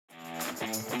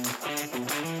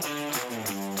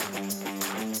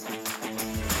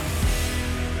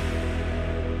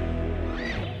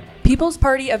People's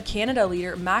Party of Canada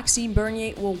leader Maxime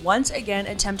Bernier will once again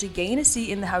attempt to gain a seat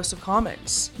in the House of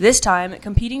Commons, this time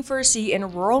competing for a seat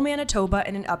in rural Manitoba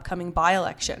in an upcoming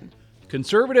by-election.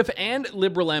 Conservative and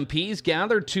Liberal MPs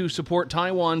gathered to support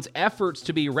Taiwan's efforts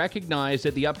to be recognized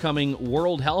at the upcoming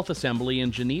World Health Assembly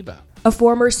in Geneva. A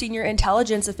former senior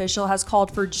intelligence official has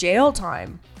called for jail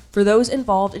time for those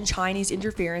involved in Chinese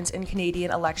interference in Canadian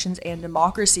elections and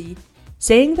democracy,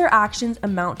 saying their actions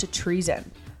amount to treason.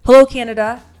 Hello,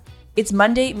 Canada. It's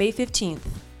Monday, May 15th,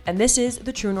 and this is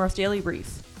the True North Daily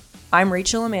Brief. I'm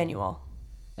Rachel Emmanuel.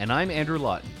 And I'm Andrew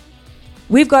Lawton.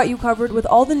 We've got you covered with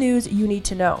all the news you need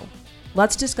to know.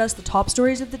 Let's discuss the top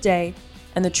stories of the day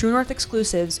and the True North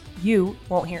exclusives you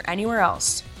won't hear anywhere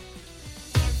else.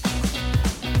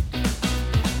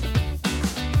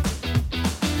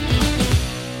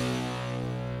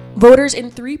 Voters in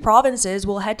 3 provinces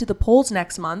will head to the polls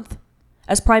next month,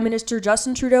 as Prime Minister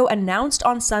Justin Trudeau announced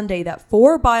on Sunday that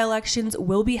 4 by-elections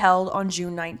will be held on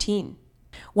June 19.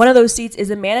 One of those seats is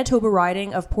the Manitoba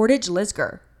riding of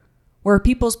Portage-Lisgar, where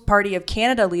People's Party of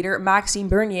Canada leader Maxime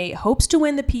Bernier hopes to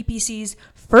win the PPC's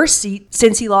first seat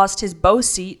since he lost his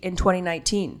Beauce seat in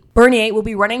 2019. Bernier will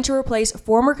be running to replace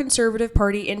former Conservative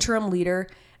Party interim leader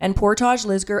and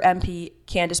Portage-Lisgar MP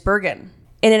Candice Bergen.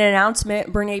 In an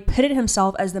announcement, Bernier pitted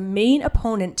himself as the main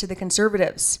opponent to the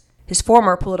Conservatives, his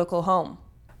former political home.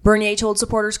 Bernier told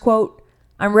supporters, quote,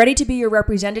 "I'm ready to be your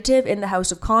representative in the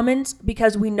House of Commons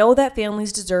because we know that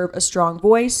families deserve a strong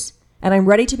voice, and I'm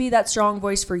ready to be that strong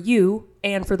voice for you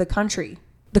and for the country."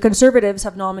 The Conservatives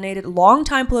have nominated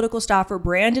longtime political staffer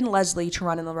Brandon Leslie to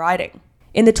run in the riding.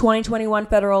 In the 2021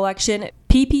 federal election,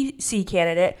 PPC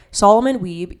candidate Solomon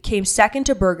Wiebe came second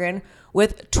to Bergen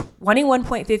with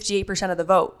 21.58% of the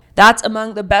vote. That's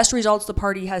among the best results the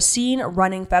party has seen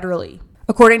running federally.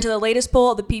 According to the latest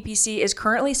poll, the PPC is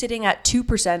currently sitting at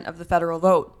 2% of the federal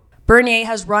vote. Bernier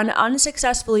has run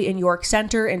unsuccessfully in York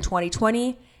Centre in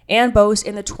 2020 and Beauce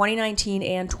in the 2019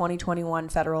 and 2021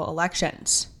 federal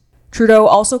elections. Trudeau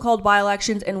also called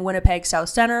by-elections in Winnipeg South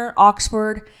Centre,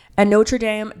 Oxford, and Notre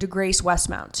Dame de Grace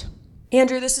Westmount.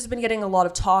 Andrew, this has been getting a lot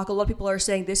of talk. A lot of people are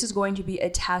saying this is going to be a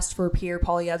test for Pierre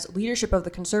Poilievre's leadership of the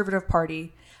Conservative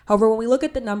Party. However, when we look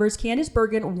at the numbers, Candice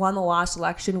Bergen won the last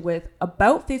election with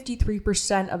about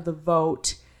 53% of the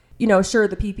vote. You know, sure,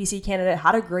 the PPC candidate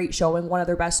had a great showing, one of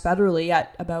their best federally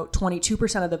at about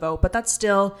 22% of the vote, but that's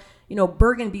still,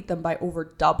 Bergen beat them by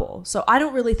over double. So I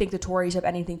don't really think the Tories have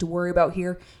anything to worry about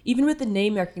here, even with the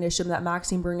name recognition that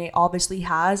Maxime Bernier obviously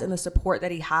has and the support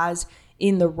that he has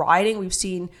in the riding. We've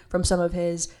seen from some of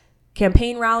his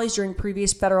campaign rallies during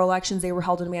previous federal elections, they were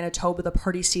held in Manitoba. The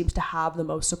party seems to have the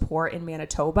most support in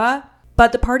Manitoba.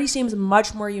 But the party seems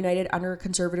much more united under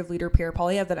Conservative leader Pierre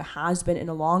Poilievre than it has been in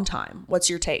a long time. What's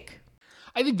your take?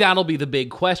 I think that'll be the big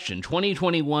question.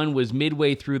 2021 was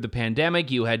midway through the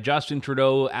pandemic. You had Justin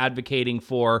Trudeau advocating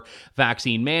for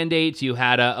vaccine mandates. You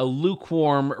had a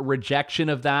lukewarm rejection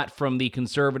of that from the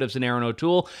Conservatives and Erin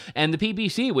O'Toole. And the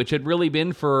PPC, which had really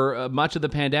been for much of the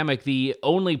pandemic the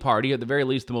only party, at the very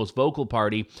least the most vocal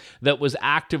party, that was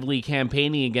actively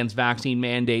campaigning against vaccine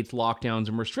mandates, lockdowns,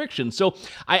 and restrictions. So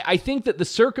I think that the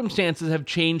circumstances have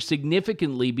changed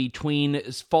significantly between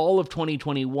fall of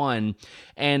 2021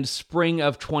 and spring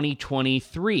of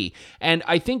 2023. And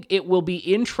I think it will be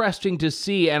interesting to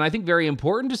see, and I think very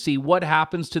important to see, what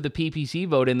happens to the PPC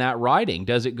vote in that riding.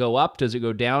 Does it go up? Does it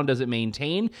go down? Does it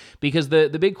maintain? Because the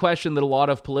big question that a lot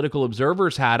of political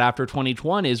observers had after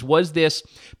 2020 is, was this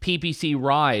PPC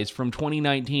rise from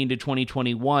 2019 to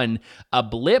 2021 a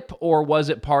blip, or was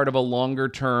it part of a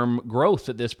longer-term growth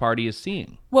that this party is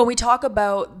seeing? When we talk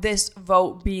about this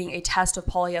vote being a test of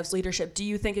Poilievre's leadership, do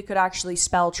you think it could actually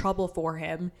spell trouble for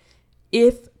him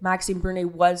if Maxime Bernier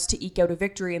was to eke out a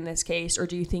victory in this case, or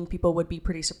do you think people would be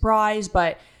pretty surprised,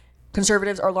 but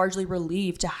Conservatives are largely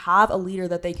relieved to have a leader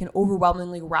that they can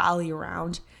overwhelmingly rally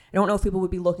around? I don't know if people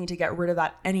would be looking to get rid of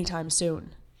that anytime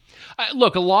soon.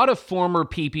 Look, a lot of former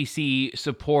PPC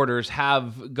supporters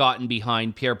have gotten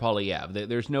behind Pierre Poilievre.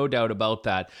 There's no doubt about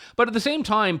that. But at the same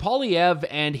time, Poilievre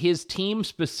and his team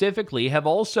specifically have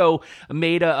also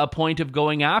made a point of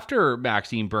going after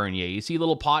Maxime Bernier. You see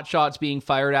little pot shots being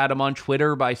fired at him on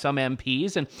Twitter by some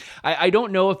MPs, and I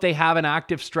don't know if they have an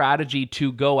active strategy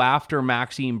to go after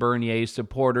Maxime Bernier's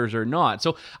supporters or not.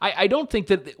 So I don't think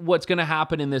that what's going to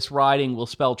happen in this riding will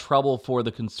spell trouble for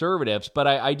the Conservatives, but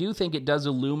I do think it does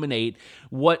illuminate illuminate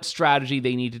what strategy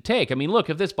they need to take. I mean, look,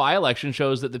 if this by-election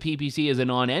shows that the PPC is a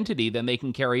non-entity, then they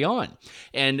can carry on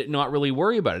and not really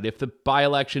worry about it. If the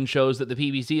by-election shows that the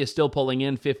PPC is still pulling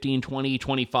in 15, 20,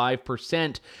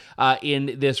 25%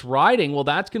 in this riding, well,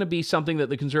 that's going to be something that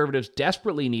the Conservatives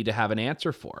desperately need to have an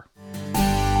answer for.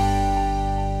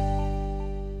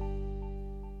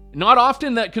 Not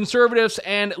often that Conservatives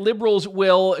and Liberals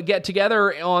will get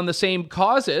together on the same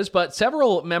causes, but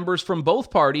several members from both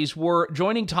parties were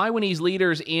joining Taiwanese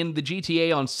leaders in the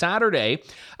GTA on Saturday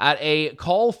at a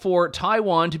call for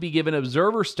Taiwan to be given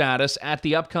observer status at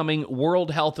the upcoming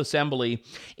World Health Assembly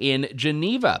in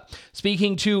Geneva.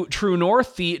 Speaking to True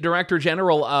North, the Director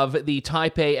General of the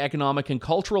Taipei Economic and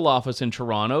Cultural Office in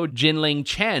Toronto, Jinling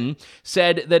Chen,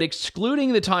 said that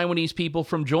excluding the Taiwanese people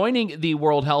from joining the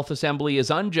World Health Assembly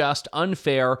is unjust,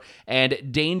 unfair,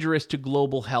 and dangerous to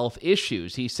global health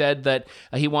issues. He said that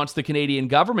he wants the Canadian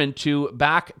government to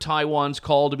back Taiwan's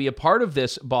call to be a part of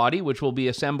this body, which will be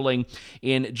assembling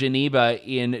in Geneva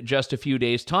in just a few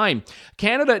days' time.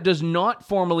 Canada does not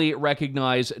formally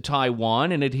recognize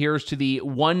Taiwan and adheres to the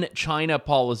One China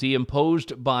policy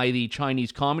imposed by the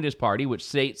Chinese Communist Party, which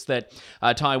states that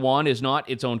Taiwan is not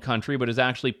its own country, but is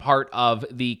actually part of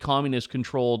the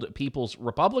communist-controlled People's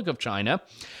Republic of China.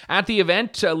 At the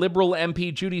event, Liberal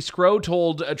MP Judy Scrow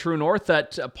told True North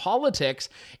that politics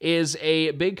is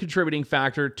a big contributing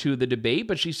factor to the debate,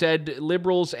 but she said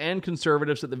Liberals and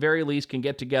Conservatives at the very least can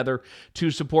get together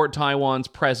to support Taiwan's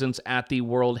presence at the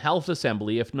World Health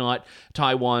Assembly, if not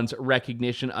Taiwan's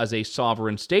recognition as a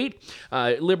sovereign state.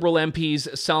 Liberal MPs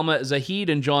Salma Zahid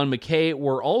and John McKay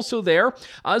were also there,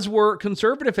 as were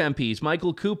Conservative MPs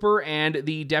Michael Cooper and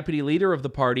the Deputy Leader of the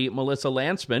party, Melissa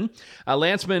Lantsman.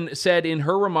 Lantsman said in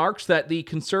her remarks that the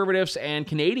Conservatives and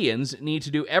Canadians need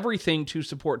to do everything to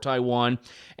support Taiwan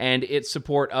and its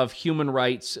support of human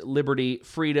rights, liberty,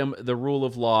 freedom, the rule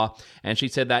of law. And she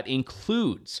said that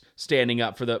includes standing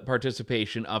up for the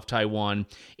participation of Taiwan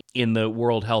in the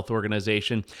World Health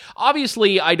Organization.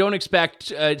 Obviously, I don't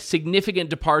expect significant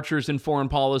departures in foreign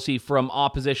policy from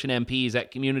opposition MPs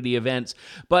at community events,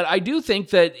 but I do think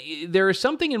that there is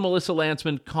something in Melissa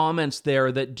Lantsman's comments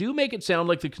there that do make it sound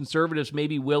like the Conservatives may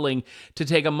be willing to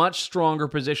take a much stronger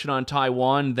position on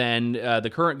Taiwan than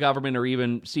the current government or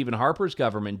even Stephen Harper's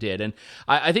government did. And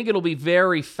I think it'll be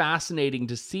very fascinating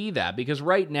to see that, because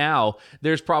right now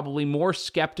there's probably more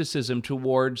skepticism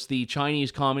towards the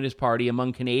Chinese Communist Party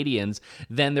among Canadians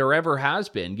than there ever has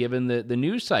been, given the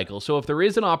news cycle. So if there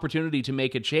is an opportunity to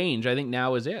make a change, I think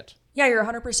now is it. Yeah, you're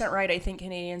 100% right. I think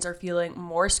Canadians are feeling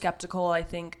more skeptical. I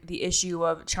think the issue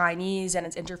of Chinese and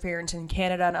its interference in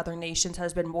Canada and other nations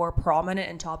has been more prominent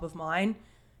and top of mind.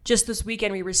 Just this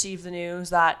weekend, we received the news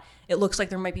that it looks like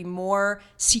there might be more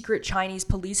secret Chinese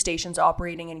police stations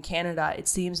operating in Canada. It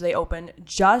seems they open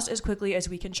just as quickly as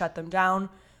we can shut them down.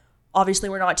 Obviously,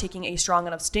 we're not taking a strong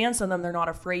enough stance on them. They're not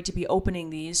afraid to be opening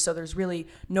these, so there's really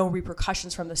no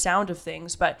repercussions from the sound of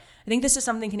things. But I think this is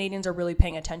something Canadians are really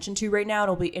paying attention to right now.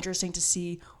 It'll be interesting to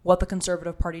see what the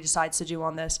Conservative Party decides to do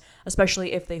on this,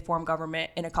 especially if they form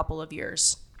government in a couple of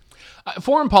years.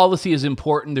 Foreign policy is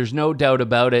important, there's no doubt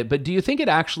about it, but do you think it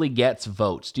actually gets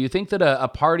votes? Do you think that a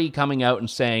party coming out and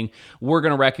saying, we're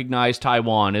going to recognize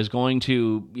Taiwan is going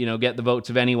to, get the votes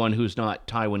of anyone who's not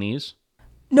Taiwanese?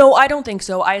 No, I don't think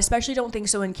so. I especially don't think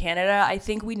so in Canada. I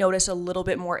think we noticed a little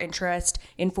bit more interest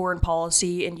in foreign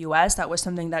policy in U.S. That was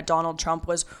something that Donald Trump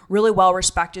was really well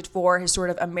respected for, his sort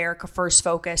of America First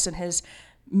focus and his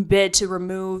bid to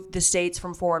remove the states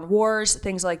from foreign wars,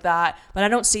 things like that. But I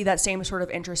don't see that same sort of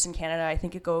interest in Canada. I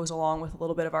think it goes along with a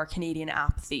little bit of our Canadian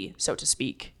apathy, so to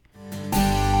speak.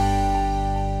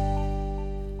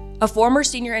 A former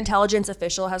senior intelligence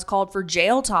official has called for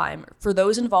jail time for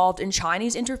those involved in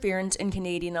Chinese interference in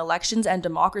Canadian elections and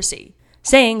democracy,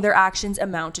 saying their actions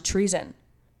amount to treason.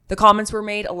 The comments were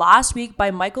made last week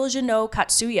by Michael Jino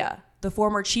Katsuya, the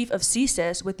former chief of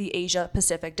CSIS with the Asia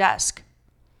Pacific desk.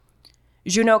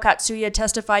 Juno Katsuya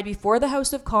testified before the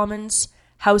House of Commons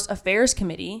House Affairs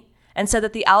Committee and said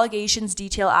that the allegations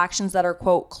detail actions that are,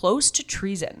 quote, close to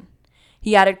treason.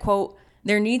 He added, quote,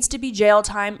 there needs to be jail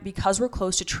time because we're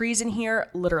close to treason here,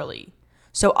 literally.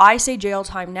 So I say jail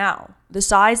time now. The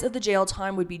size of the jail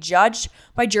time would be judged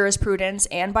by jurisprudence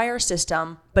and by our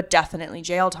system, but definitely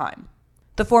jail time.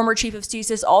 The former chief of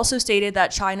CSIS also stated that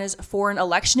China's foreign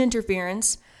election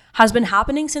interference has been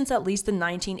happening since at least the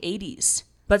 1980s,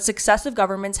 but successive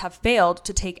governments have failed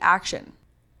to take action.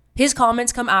 His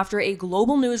comments come after a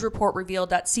global news report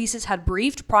revealed that CSIS had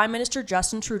briefed Prime Minister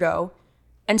Justin Trudeau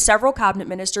and several cabinet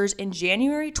ministers in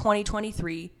January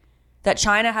 2023 that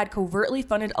China had covertly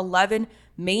funded 11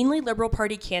 mainly Liberal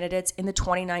Party candidates in the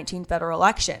 2019 federal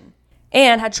election,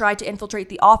 and had tried to infiltrate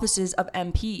the offices of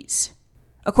MPs.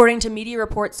 According to media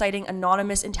reports citing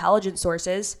anonymous intelligence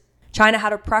sources, China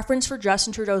had a preference for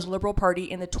Justin Trudeau's Liberal Party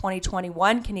in the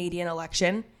 2021 Canadian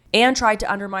election and tried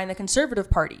to undermine the Conservative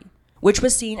Party, which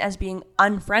was seen as being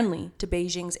unfriendly to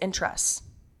Beijing's interests.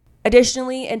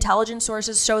 Additionally, intelligence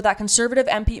sources show that Conservative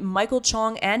MP Michael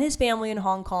Chong and his family in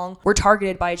Hong Kong were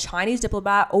targeted by a Chinese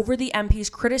diplomat over the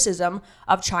MP's criticism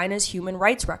of China's human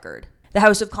rights record. The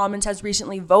House of Commons has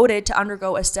recently voted to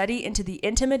undergo a study into the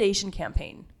intimidation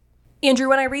campaign. Andrew,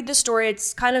 when I read this story,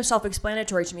 it's kind of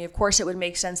self-explanatory to me. Of course, it would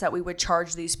make sense that we would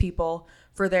charge these people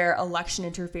for their election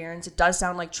interference. It does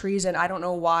sound like treason. I don't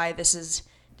know why it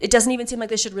doesn't even seem like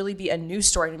this should really be a news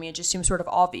story to me. It just seems sort of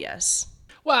obvious.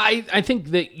 Well, I think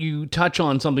that you touch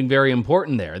on something very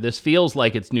important there. This feels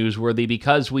like it's newsworthy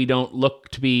because we don't look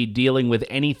to be dealing with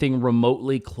anything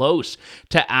remotely close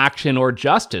to action or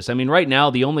justice. I mean, right now,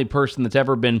 the only person that's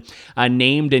ever been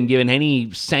named and given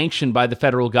any sanction by the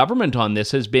federal government on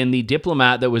this has been the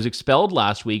diplomat that was expelled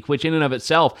last week, which in and of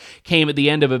itself came at the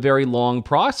end of a very long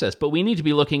process. But we need to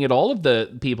be looking at all of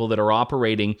the people that are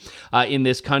operating in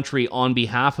this country on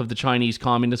behalf of the Chinese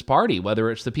Communist Party,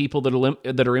 whether it's the people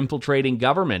that are infiltrating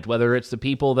government, whether it's the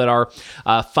people that are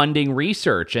funding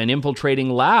research and infiltrating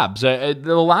labs.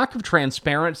 The lack of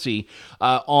transparency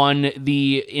on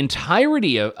the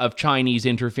entirety of Chinese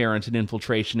interference and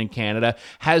infiltration in Canada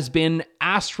has been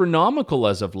astronomical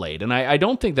as of late, and I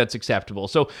don't think that's acceptable.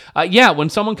 So, when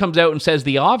someone comes out and says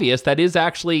the obvious, that is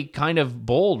actually kind of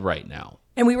bold right now.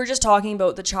 And we were just talking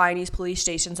about the Chinese police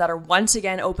stations that are once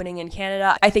again opening in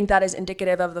Canada. I think that is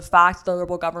indicative of the fact the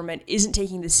Liberal government isn't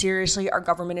taking this seriously. Our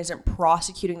government isn't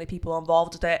prosecuting the people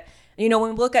involved with it. You know,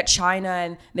 when we look at China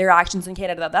and their actions in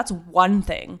Canada, that's one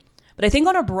thing. But I think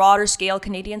on a broader scale,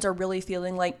 Canadians are really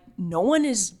feeling like no one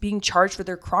is being charged for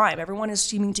their crime. Everyone is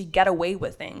seeming to get away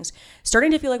with things. Starting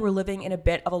to feel like we're living in a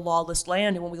bit of a lawless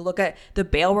land. And when we look at the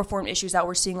bail reform issues that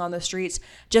we're seeing on the streets,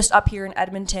 just up here in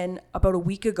Edmonton about a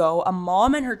week ago, a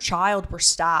mom and her child were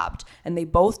stabbed and they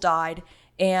both died.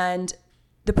 And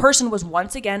the person was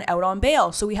once again out on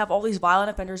bail. So we have all these violent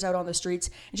offenders out on the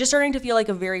streets. It's just starting to feel like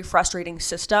a very frustrating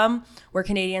system where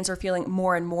Canadians are feeling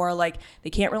more and more like they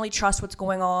can't really trust what's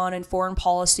going on in foreign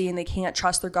policy and they can't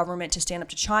trust their government to stand up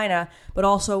to China, but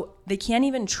also they can't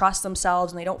even trust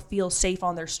themselves and they don't feel safe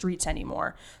on their streets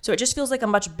anymore. So it just feels like a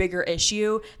much bigger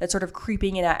issue that's sort of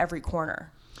creeping in at every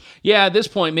corner. Yeah, at this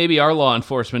point, maybe our law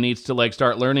enforcement needs to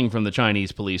start learning from the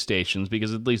Chinese police stations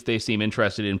because at least they seem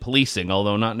interested in policing,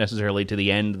 although not necessarily to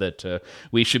the end that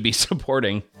we should be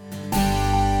supporting.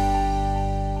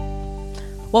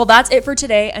 Well, that's it for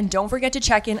today, and don't forget to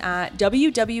check in at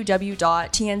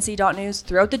www.tnc.news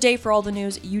throughout the day for all the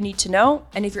news you need to know.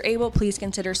 And if you're able, please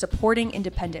consider supporting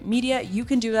independent media. You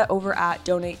can do that over at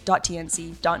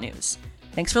donate.tnc.news.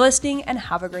 Thanks for listening, and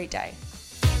have a great day.